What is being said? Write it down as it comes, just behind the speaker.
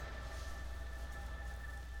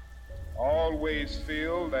always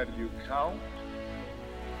feel that you count,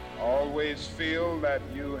 always feel that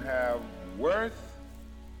you have worth,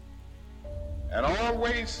 and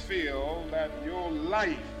always feel that your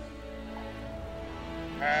life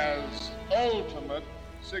has ultimate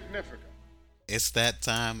significance. It's that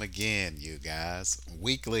time again, you guys.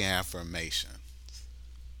 Weekly affirmation.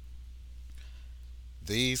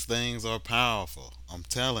 These things are powerful. I'm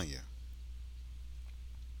telling you.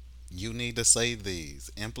 You need to say these,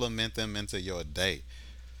 implement them into your day.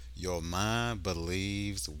 Your mind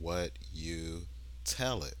believes what you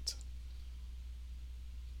tell it.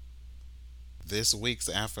 This week's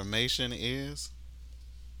affirmation is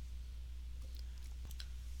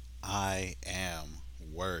I am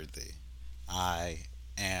worthy. I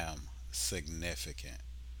am significant.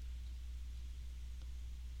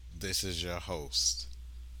 This is your host,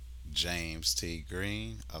 James T.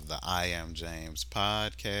 Green of the I Am James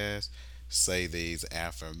podcast. Say these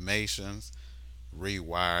affirmations,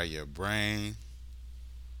 rewire your brain.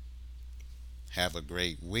 Have a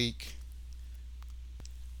great week.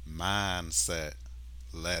 Mindset.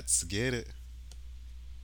 Let's get it.